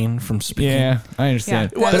refrain from speaking. Yeah, I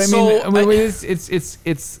understand. Yeah. But it's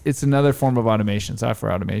another form of automation,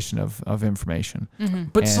 software automation of information. Mm-hmm.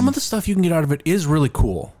 But some of the stuff you can get out of it is really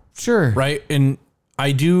cool. Sure. Right? And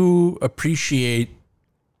I do appreciate,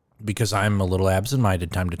 because I'm a little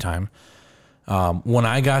absent-minded time to time, when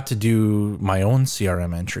I got to do my own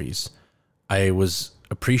CRM entries, I was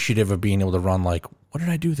appreciative of being able to run like, what did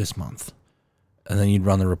I do this month? And then you'd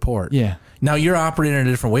run the report. Yeah. Now you're operating at a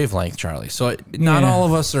different wavelength, Charlie. So not all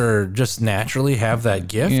of us are just naturally have that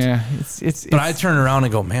gift. Yeah. But I turn around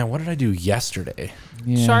and go, man, what did I do yesterday?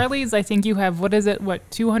 Yeah. Charlie's, I think you have,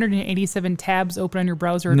 287 tabs open on your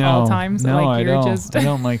browser at all times? No, like I don't. I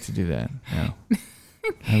don't like to do that. No.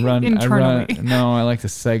 I like to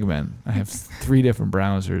segment. I have 3 different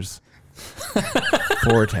browsers,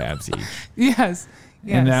 4 tabs each. Yes.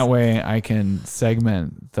 And that way I can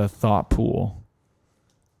segment the thought pool.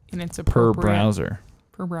 And it's per browser.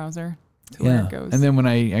 Per browser. To where it goes. And then when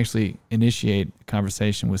I actually initiate a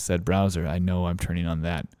conversation with said browser, I know I'm turning on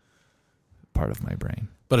that part of my brain.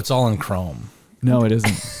 But it's all in Chrome. No, it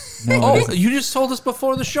isn't. No, it isn't. You just told us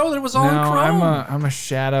before the show that it was all in Chrome. I'm a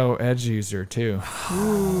Shadow Edge user too.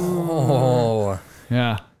 Oh.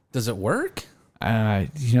 Yeah. Does it work?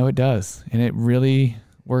 It does. And it really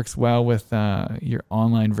works well with your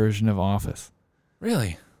online version of Office.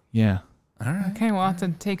 Really? Yeah. All right. Okay, we'll have to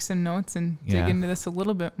take some notes and dig into this a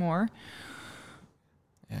little bit more.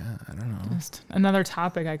 Yeah, I don't know. Just another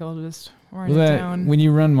topic I could just write it down. When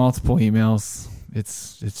you run multiple emails,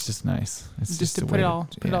 it's just nice. It's just to put it all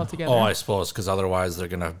together. Oh, I suppose, because otherwise they're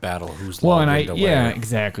gonna battle who's well, logged into where. Yeah,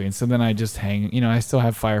 exactly. And so then I just hang. I still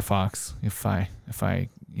have Firefox if I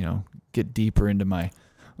get deeper into my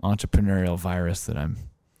entrepreneurial virus that I'm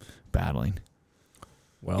battling.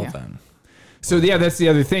 Well then. So that's the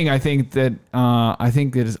other thing. I think that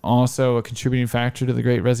is also a contributing factor to the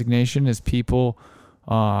Great Resignation is people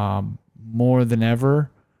more than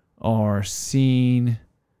ever are seeing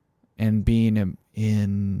and being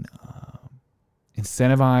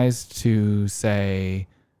incentivized to say,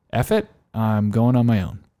 F it, I'm going on my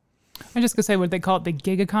own. I'm just gonna say what they call it, the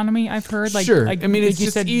gig economy. I've heard. Sure. I mean, it's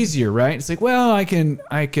just easier, right? It's like, well, I can.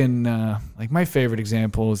 Like my favorite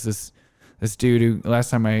example is this dude who last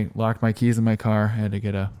time I locked my keys in my car, I had to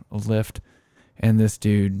get a lift, and this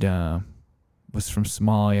dude was from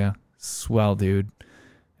Somalia, swell dude,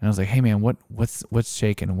 And I was like, hey man, what's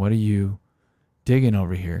shaking? What are you digging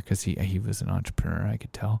over here? Because he was an entrepreneur, I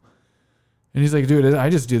could tell. And he's like, dude, I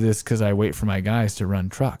just do this because I wait for my guys to run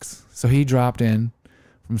trucks. So he dropped in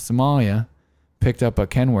from Somalia, picked up a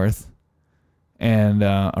Kenworth and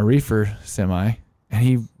a reefer semi, and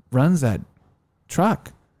he runs that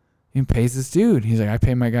truck. He pays this dude. He's like, I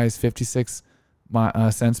pay my guys 56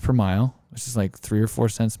 cents per mile, which is like 3 or 4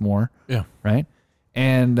 cents more. Yeah. Right.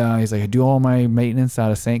 And he's like, I do all my maintenance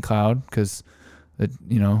out of St. Cloud because,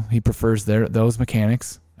 he prefers those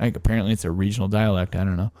mechanics. Apparently it's a regional dialect. I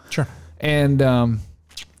don't know. Sure. And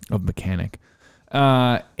of mechanic.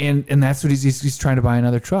 And that's what he's trying to buy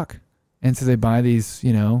another truck. And so they buy these,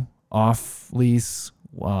 off lease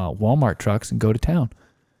Walmart trucks and go to town.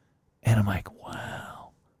 And I'm like,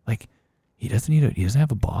 wow. Like he doesn't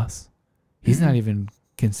have a boss. He's not even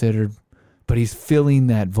considered, but he's filling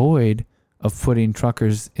that void of putting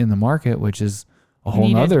truckers in the market, which is a whole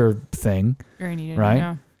nother thing. Very needed, right?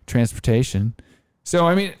 Yeah. Transportation. So,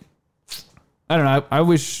 I mean, I don't know. I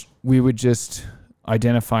wish we would just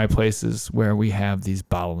identify places where we have these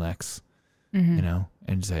bottlenecks,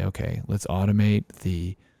 and say, okay, let's automate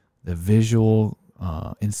the visual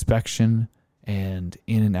inspection and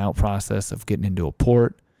in and out process of getting into a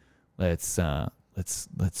port. Let's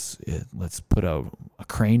put a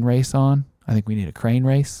crane race on. I think we need a crane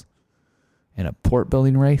race and a port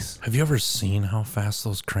building race. Have you ever seen how fast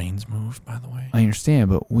those cranes move, by the way? I understand,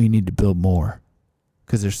 but we need to build more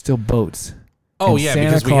because there's still boats. Oh, And yeah, Santa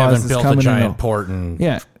because we Claus haven't is built a coming giant in port in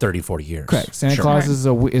 30, 40 years. Correct. Santa Sure. Claus is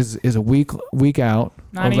a week out,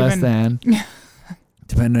 Not or less even. than,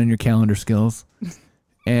 depending on your calendar skills.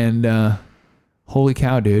 And holy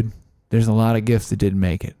cow, dude, there's a lot of gifts that didn't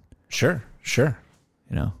make it. Sure.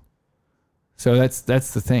 So that's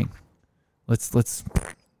the thing.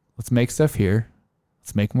 Let's make stuff here.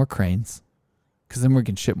 Let's make more cranes, because then we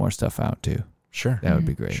can ship more stuff out too. Sure. That would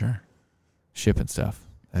be great. Sure. Shipping stuff,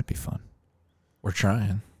 that'd be fun. We're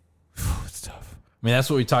trying. It's tough. I mean, that's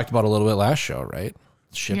what we talked about a little bit last show, right?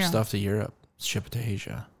 Ship Yeah. stuff to Europe, ship it to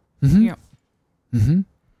Asia. Mm-hmm. Yeah. Mm-hmm.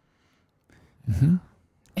 Mm-hmm.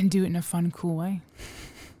 And do it in a fun, cool way.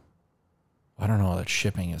 I don't know that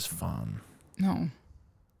shipping is fun, No.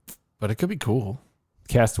 but it could be cool.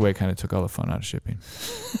 Castaway kind of took all the fun out of shipping.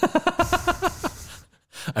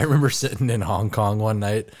 I remember sitting in Hong Kong one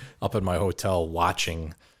night up at my hotel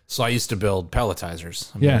watching. So I used to build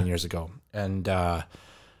pelletizers a million years ago. And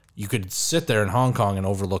you could sit there in Hong Kong and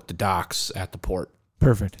overlook the docks at the port.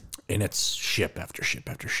 Perfect. And it's ship after ship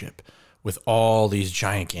after ship with all these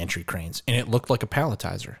giant gantry cranes. And it looked like a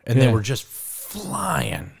pelletizer. And they were just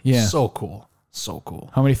flying. Yeah. So cool. So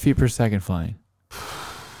cool. How many feet per second flying?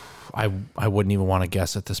 I wouldn't even want to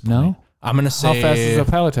guess at this point. No? I'm going to say... How fast does a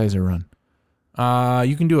pelletizer run?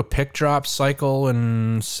 You can do a pick drop cycle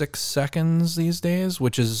in 6 seconds these days,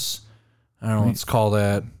 which is, I don't know, let's call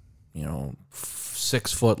that,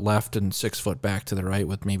 6 foot left and 6 foot back to the right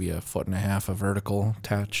with maybe 1.5 feet of vertical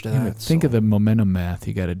attached to that. Think of the momentum math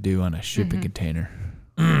you got to do on a shipping container.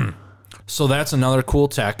 So that's another cool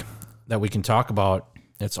tech that we can talk about.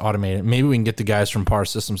 It's automated. Maybe we can get the guys from Par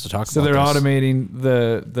Systems to talk about this. So they're automating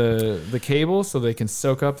the cable so they can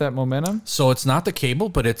soak up that momentum? So it's not the cable,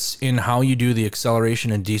 but it's in how you do the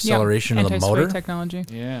acceleration and deceleration of the Anti-sway motor. technology.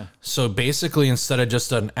 Yeah. So basically, instead of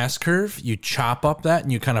just an S curve, you chop up that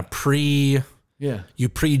and you kind of pre-jerk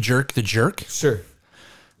the jerk. Sure.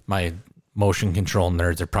 My motion control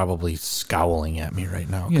nerds are probably scowling at me right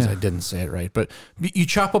now because I didn't say it right. But you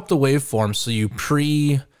chop up the waveform, so you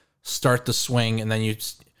start the swing, and then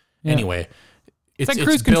anyway, it's like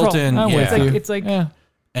cruise built control. in. It's like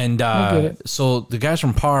And so the guys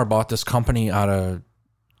from Par bought this company out of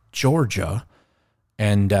Georgia,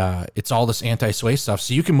 and it's all this anti-sway stuff.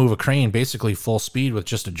 So you can move a crane basically full speed with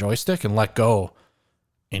just a joystick and let go,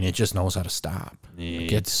 and it just knows how to stop.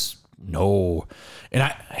 Like And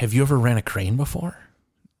have you ever ran a crane before?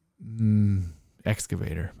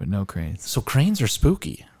 Excavator, but no cranes. So cranes are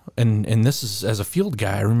spooky. And this is, as a field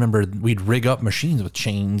guy, I remember we'd rig up machines with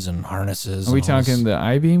chains and harnesses. Are we talking the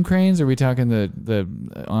I-beam cranes, or are we talking the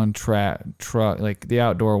on truck, like the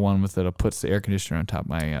outdoor one with that puts the air conditioner on top of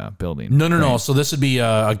my building? No. So this would be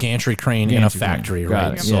a gantry crane in a factory, crane.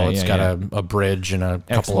 right? It. So Yeah, it's got a bridge and a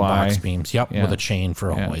couple of box beams. Yep, with a chain for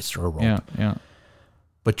a hoist or a rope. Yeah.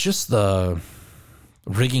 But just the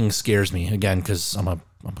rigging scares me, again, because I'm a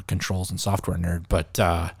controls and software nerd. But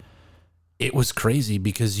it was crazy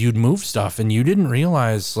because you'd move stuff and you didn't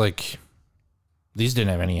realize, like, these didn't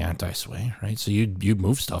have any anti-sway, right? So you'd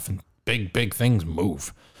move stuff and big things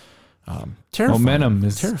move. Terrifying. Momentum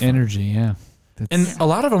is terrifying. energy, yeah. And a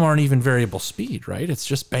lot of them aren't even variable speed, right? It's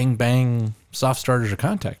just bang, bang, soft starters or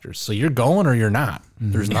contactors. So you're going or you're not.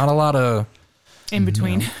 There's not a lot of in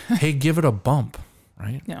between. hey, give it a bump,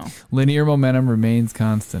 right? No. Linear momentum remains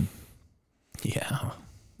constant. Yeah.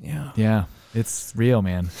 Yeah. Yeah. It's real,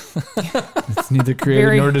 man. It's neither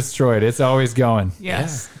created nor destroyed. It's always going.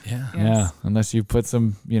 Yes. Yeah. Yes. Yeah. Unless you put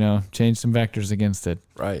some, change some vectors against it.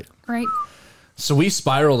 Right. Right. So we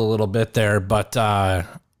spiraled a little bit there, but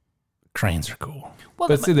cranes are cool. Well,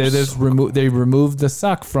 But see, they removed the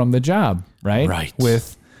suck from the job, right? Right.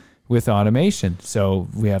 With automation. So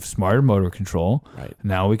we have smarter motor control. Right.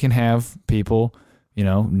 Now we can have people,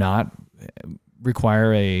 not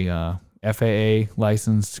require a FAA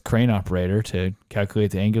licensed crane operator to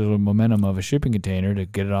calculate the angular momentum of a shipping container to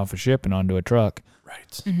get it off a ship and onto a truck.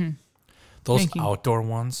 Right. Those Thank you. outdoor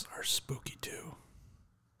ones are spooky too.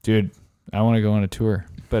 Dude, I want to go on a tour,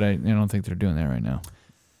 but I don't think they're doing that right now.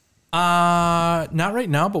 Not right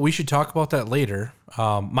now, but we should talk about that later.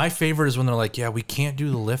 My favorite is when they're like, yeah, we can't do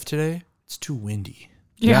the lift today. It's too windy.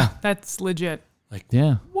 Yeah. That's legit. Like,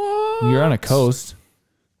 Yeah. what? You're on a coast.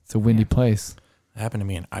 It's a windy place. It happened to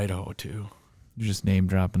me in Idaho too. You're just name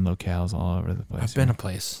dropping locales all over the place. I've been a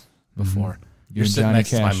place before. You're You're sitting Johnny next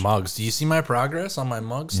to my Cash. mugs. Do you see my progress on my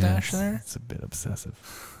mug stash there? It's a bit obsessive.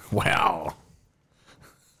 Wow.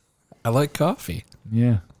 I like coffee.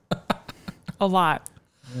 Yeah. A lot.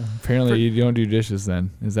 Apparently you don't do dishes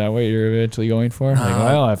then. Is that what you're eventually going for? Like,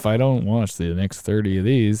 well, if I don't wash the next 30 of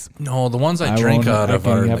these, No, the ones I drink won't- out of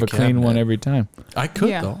I are can in have the a clean one cabinet. every time. I could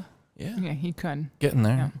Yeah. though. Yeah. Yeah, he could. Getting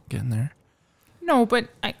there. Yeah. Getting there. No, but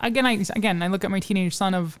I look at my teenage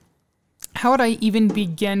son of how would I even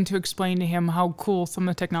begin to explain to him how cool some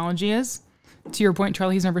of the technology is? To your point,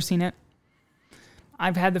 Charlie, he's never seen it.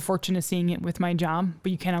 I've had the fortune of seeing it with my job,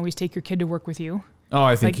 but you can't always take your kid to work with you. Oh,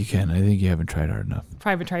 I think Like- you can. I think you haven't tried hard enough.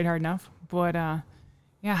 Private tried hard enough, but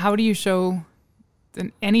yeah, how do you show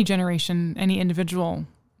any generation, any individual,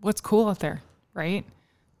 what's cool out there, right?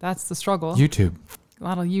 That's the struggle. YouTube. A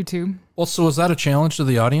lot of YouTube. Well, so is that a challenge to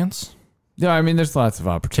the audience? Yeah, I mean, there's lots of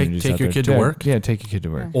opportunities. take out your there. kid to work? Yeah, take your kid to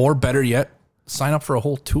work. Or better yet, sign up for a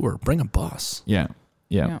whole tour. Bring a bus. Yeah.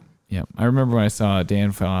 Yeah. I remember when I saw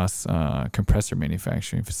Dan Foss compressor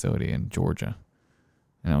manufacturing facility in Georgia,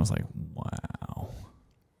 and I was like, wow.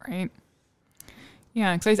 Right.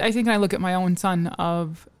 Yeah, because I think I look at my own son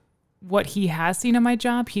of what he has seen in my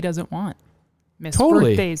job, he doesn't want. Missed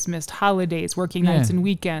Totally. birthdays, missed holidays, working Yeah. nights and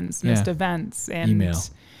weekends, missed Yeah. events, and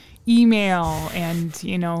Email. and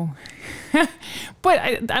but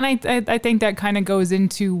I think that kind of goes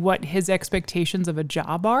into what his expectations of a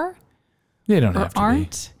job are They don't or have to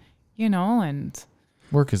aren't, and be.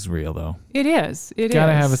 Work is real, though. it is. It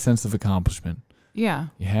Gotta is. have a sense of accomplishment. Yeah.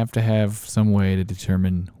 You have to have some way to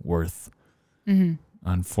determine worth. Mm-hmm.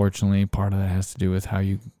 Unfortunately, part of that has to do with how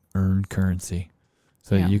you earn currency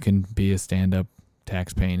so Yeah. that you can be a stand-up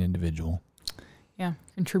tax-paying individual. Yeah.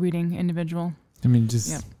 Contributing individual. I mean, just...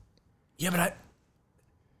 Yeah. Yeah, but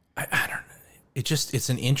I don't know. It's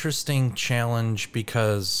an interesting challenge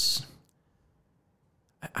because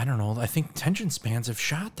I don't know. I think attention spans have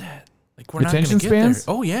shot that. Like we're Attention not going to get spans?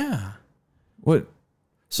 there. Oh yeah. What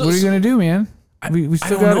So are you going to do, man? We I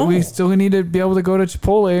still don't know. we still need to be able to go to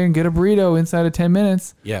Chipotle and get a burrito inside of 10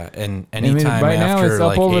 minutes. Yeah, and mean, anytime right now after it's up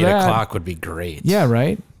like over 8 that. o'clock would be great. Yeah,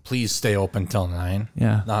 right? Please stay open till 9.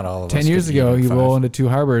 Yeah. Not all of us. 10 years could ago, eat at you 5. roll into Two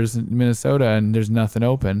Harbors in Minnesota and there's nothing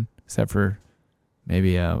open except for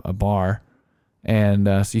maybe a bar. And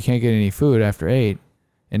so you can't get any food after 8.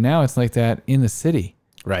 And now it's like that in the city.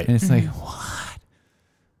 Right. And it's like, what?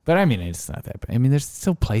 But I mean, it's not that bad. I mean, there's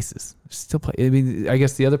still places. I mean, I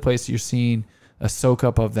guess the other place you're seeing a soak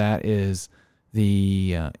up of that is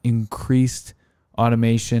the increased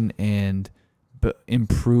automation and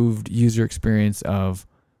improved user experience of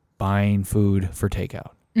buying food for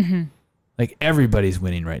takeout. Mm-hmm. Like everybody's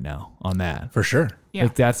winning right now on that. For sure. Yeah.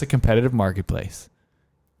 Like that's a competitive marketplace,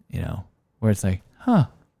 where it's like,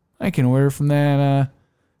 I can order from that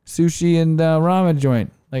sushi and ramen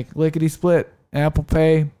joint, like lickety split, Apple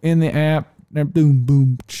Pay in the app, and boom,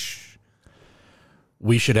 boom. Tsh.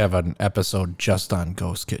 We should have an episode just on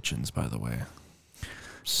ghost kitchens, by the way.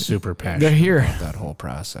 Super passionate They're here. about that whole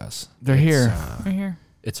process. They're here. Right here.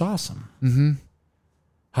 It's awesome. Mm-hmm.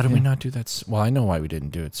 How did we not do that? Well, I know why we didn't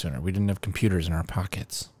do it sooner. We didn't have computers in our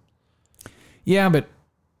pockets. Yeah, but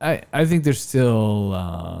I think there's still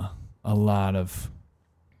a lot of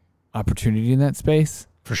opportunity in that space.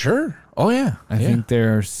 For sure. Oh, yeah. I think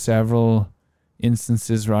there are several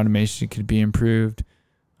instances where automation could be improved.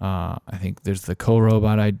 I think there's the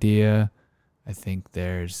co-robot idea. I think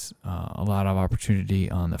there's a lot of opportunity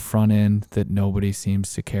on the front end that nobody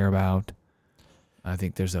seems to care about. I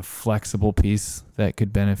think there's a flexible piece that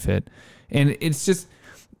could benefit. And it's just,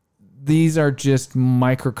 these are just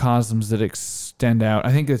microcosms that extend out.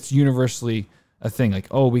 I think it's universally a thing. Like,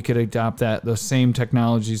 oh, we could adopt those same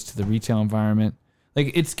technologies to the retail environment.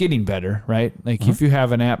 Like, it's getting better, right? Like, if you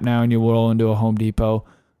have an app now and you roll into a Home Depot,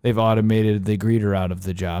 they've automated the greeter out of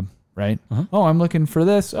the job, right? Oh, I'm looking for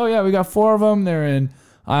this. Oh, yeah, we got 4 of them. They're in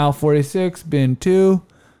aisle 46, bin 2.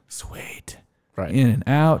 Sweet. Right. In and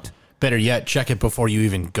out. Better yet, check it before you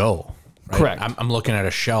even go. Right? Correct. I'm looking at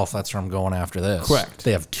a shelf. That's where I'm going after this. Correct.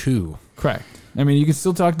 They have 2. Correct. I mean, you can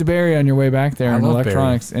still talk to Barry on your way back there in love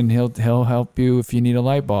electronics, and he'll help you if you need a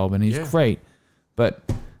light bulb, and he's Yeah. great. But,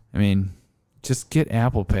 I mean, just get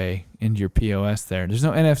Apple Pay into your POS there. There's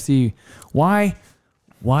no NFC. Why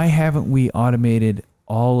haven't we automated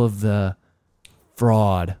all of the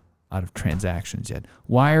fraud out of transactions yet?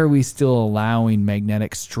 Why are we still allowing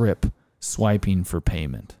magnetic strip swiping for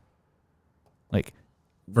payment? Like,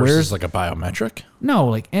 Versus like a biometric? no,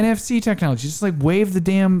 like NFC technology. Just like wave the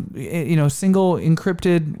damn, single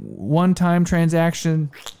encrypted one-time transaction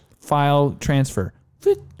file transfer.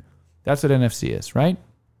 That's what NFC is, right?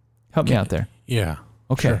 Help me out there. Yeah.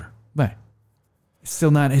 Okay. Sure. Right. It's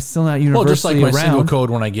still not universally Well, just like my around. single code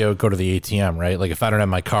when I go to the ATM, right? Like if I don't have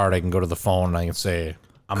my card, I can go to the phone and I can say,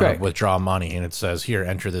 I'm going Correct. to withdraw money. And it says, here,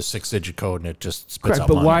 enter this 6-digit code, and it just spits Correct. out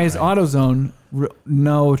But money. why is right? AutoZone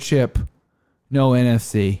no chip, no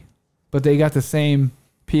NFC, but they got the same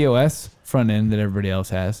POS front end that everybody else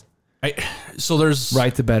has? So there's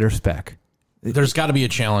Write the better spec. there's got to be a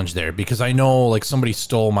challenge there, because I know like somebody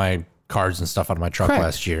stole my cards and stuff out of my truck Correct.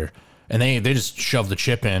 last year, and they just shoved the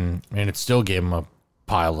chip in, and it still gave them a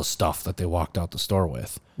pile of stuff that they walked out the store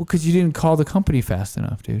with. Well, because you didn't call the company fast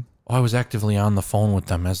enough, dude. I was actively on the phone with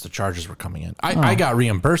them as the charges were coming in. I got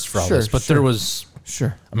reimbursed for all Sure, this, but sure. there was,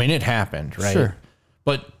 Sure. I mean, it happened, right? Sure.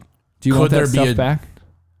 But Do you could want that there be stuff back?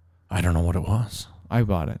 I don't know what it was. I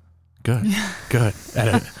bought it. Good, good. At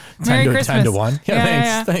a 10 Merry to, Christmas. 10 to 1.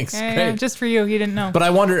 Yeah, thanks. Yeah, Great. yeah, just for you. He didn't know. But I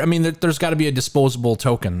wonder, I mean, there's got to be a disposable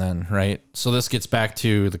token then, right? So this gets back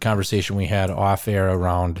to the conversation we had off air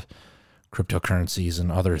around cryptocurrencies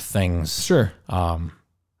and other things. Sure.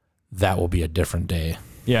 That will be a different day.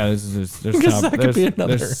 Yeah, there's That could be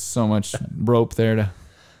another. there's so much rope there to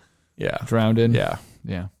Yeah. drown in. Yeah.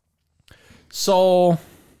 Yeah. So,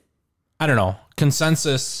 I don't know.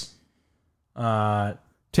 Consensus,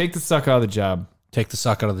 Take the suck out of the job. take the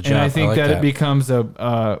suck out of the job. And I think like that it becomes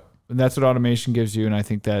that's what automation gives you, and I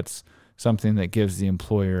think that's something that gives the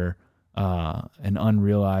employer an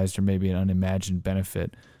unrealized or maybe an unimagined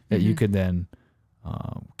benefit that you could then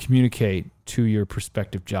communicate to your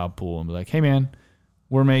prospective job pool and be like, hey man,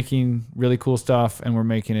 we're making really cool stuff and we're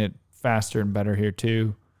making it faster and better here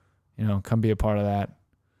too. Come be a part of that.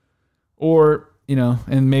 Or,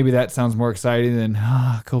 and maybe that sounds more exciting than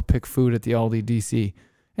go pick food at the Aldi DC.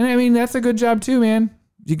 And I mean, that's a good job too, man.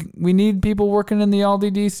 We need people working in the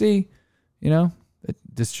Aldi DC, the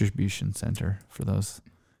distribution center for those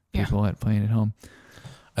people at playing at home.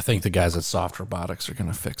 I think the guys at Soft Robotics are going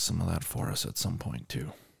to fix some of that for us at some point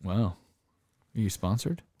too. Wow. Are you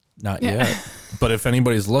sponsored? Not yet. But if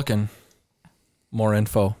anybody's looking, more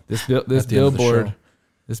info. This at the end of the billboard, show.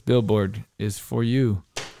 this billboard is for you.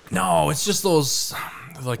 No, it's just those,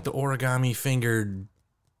 like the origami fingered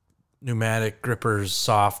pneumatic grippers,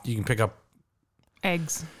 soft. You can pick up.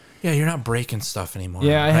 Eggs. Yeah, you're not breaking stuff anymore.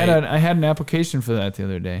 Yeah, I right? had an application for that the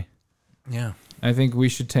other day. Yeah. I think we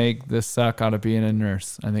should take the suck out of being a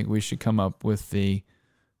nurse. I think we should come up with the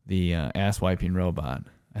ass wiping robot.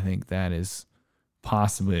 I think that is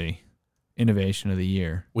possibly innovation of the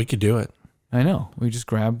year. We could do it. I know. We just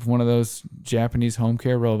grab one of those Japanese home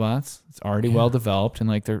care robots. It's already well developed in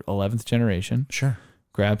like their 11th generation. Sure.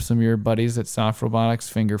 Grab some of your buddies at Soft Robotics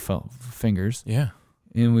fingers. Yeah.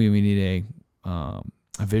 And we need a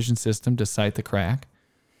vision system to sight the crack.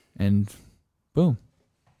 And boom.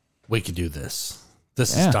 We could do this.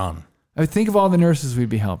 This Yeah. is done. I would think of all the nurses we'd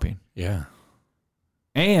be helping. Yeah.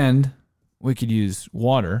 And we could use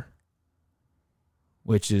water,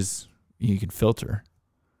 which is you can filter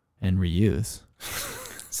and reuse.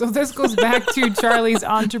 So this goes back to Charlie's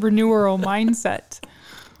entrepreneurial mindset.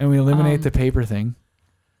 And we eliminate the paper thing.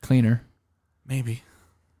 Cleaner. Maybe.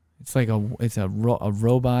 It's like a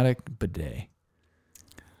robotic bidet.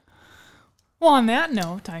 Well, on that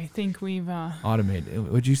note, I think we've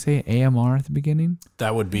Automated. Would you say AMR at the beginning?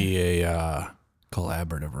 That would be a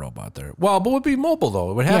collaborative robot there. Well, but it would be mobile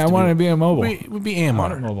though. It would have Yeah, I to want it to be a mobile. It would be I AMR.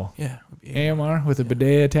 want it mobile. Yeah. It would be AMR with a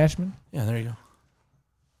bidet attachment? Yeah, there you go.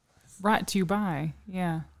 brought to you by.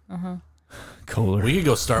 Yeah. Kohler. We could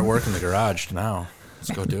go start work in the garage now.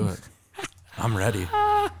 Let's go do it. I'm ready.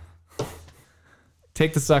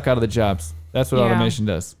 Take the suck out of the jobs. That's what Yeah. automation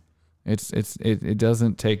does. It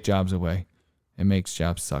doesn't take jobs away. It makes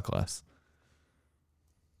jobs suck less.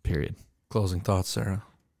 Period. Closing thoughts, Sarah.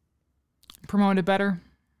 Promote it better.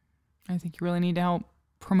 I think you really need to help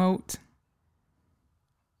promote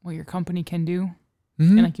what your company can do.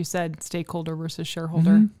 Mm-hmm. And like you said, stakeholder versus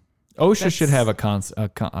shareholder. Mm-hmm. OSHA That's- should have a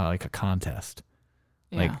contest.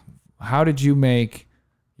 Yeah. Like, how did you make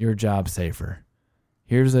your job safer?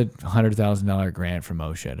 Here's a $100,000 grant from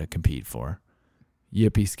OSHA to compete for.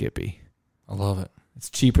 Yippee skippy. I love it. It's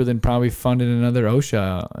cheaper than probably funding another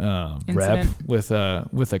OSHA rep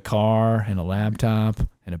Incident. with a car and a laptop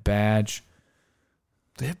and a badge.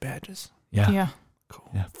 They have badges. Yeah. Cool.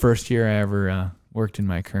 Yeah. First year I ever worked in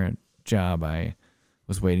my current job, I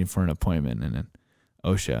was waiting for an appointment, and an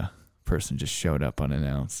OSHA person just showed up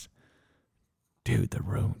unannounced. Dude, the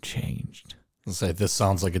room changed. I'll say this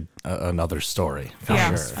sounds like another story. For Yeah.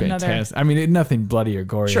 sure. It's fantastic. I mean, nothing bloody or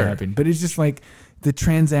gory Sure. happened, but it's just like the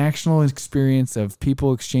transactional experience of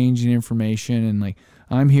people exchanging information, and like,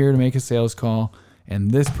 I'm here to make a sales call,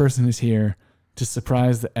 and this person is here to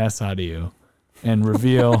surprise the S out of you and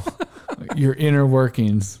reveal your inner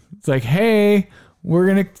workings. It's like, hey, we're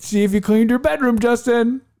going to see if you cleaned your bedroom,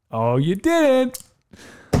 Justin. Oh, you didn't.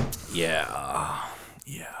 Yeah.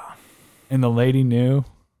 And the lady knew,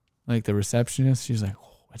 like the receptionist, she's like,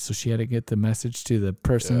 oh, so she had to get the message to the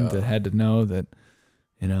person that had to know that,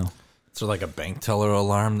 you know. So like a bank teller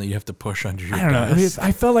alarm that you have to push under your I don't know. I mean, desk?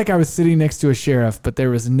 I felt like I was sitting next to a sheriff, but there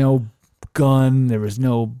was no gun, there was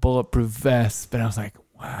no bulletproof vest. But I was like,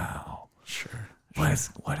 wow, Sure. what is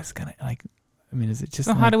gonna, like? I mean, is it just?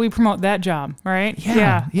 So how like, do we promote that job, right?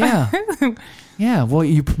 yeah. Yeah. Well,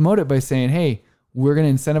 you promote it by saying, hey, we're gonna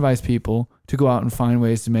incentivize people to go out and find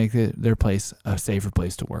ways to make their place a safer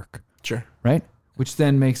place to work, Sure. right? Which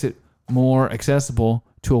then makes it more accessible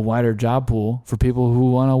to a wider job pool for people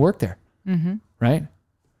who want to work there. Mm-hmm. Right?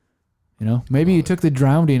 You know, maybe you took the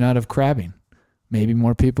drowning out of crabbing. Maybe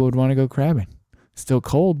more people would want to go crabbing. Still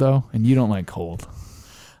cold though, and you don't like cold.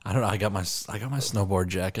 I don't know. I got my snowboard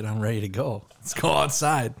jacket. I'm ready to go. Let's go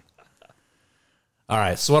outside. All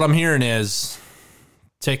right. So what I'm hearing is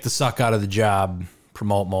take the suck out of the job,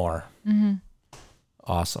 promote more. Mm-hmm.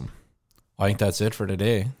 Awesome. Well, I think that's it for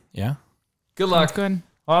today. Yeah. Good Sounds luck. good.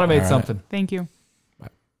 Automate All right. something. Thank you.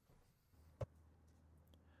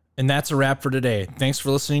 And that's a wrap for today. Thanks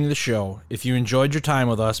for listening to the show. If you enjoyed your time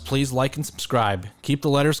with us, please like and subscribe. Keep the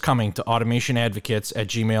letters coming to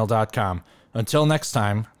automationadvocates@gmail.com. Until next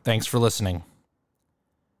time, thanks for listening.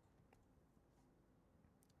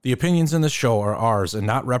 The opinions in this show are ours and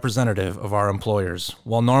not representative of our employers.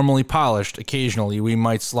 While normally polished, occasionally we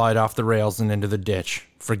might slide off the rails and into the ditch.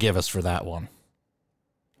 Forgive us for that one.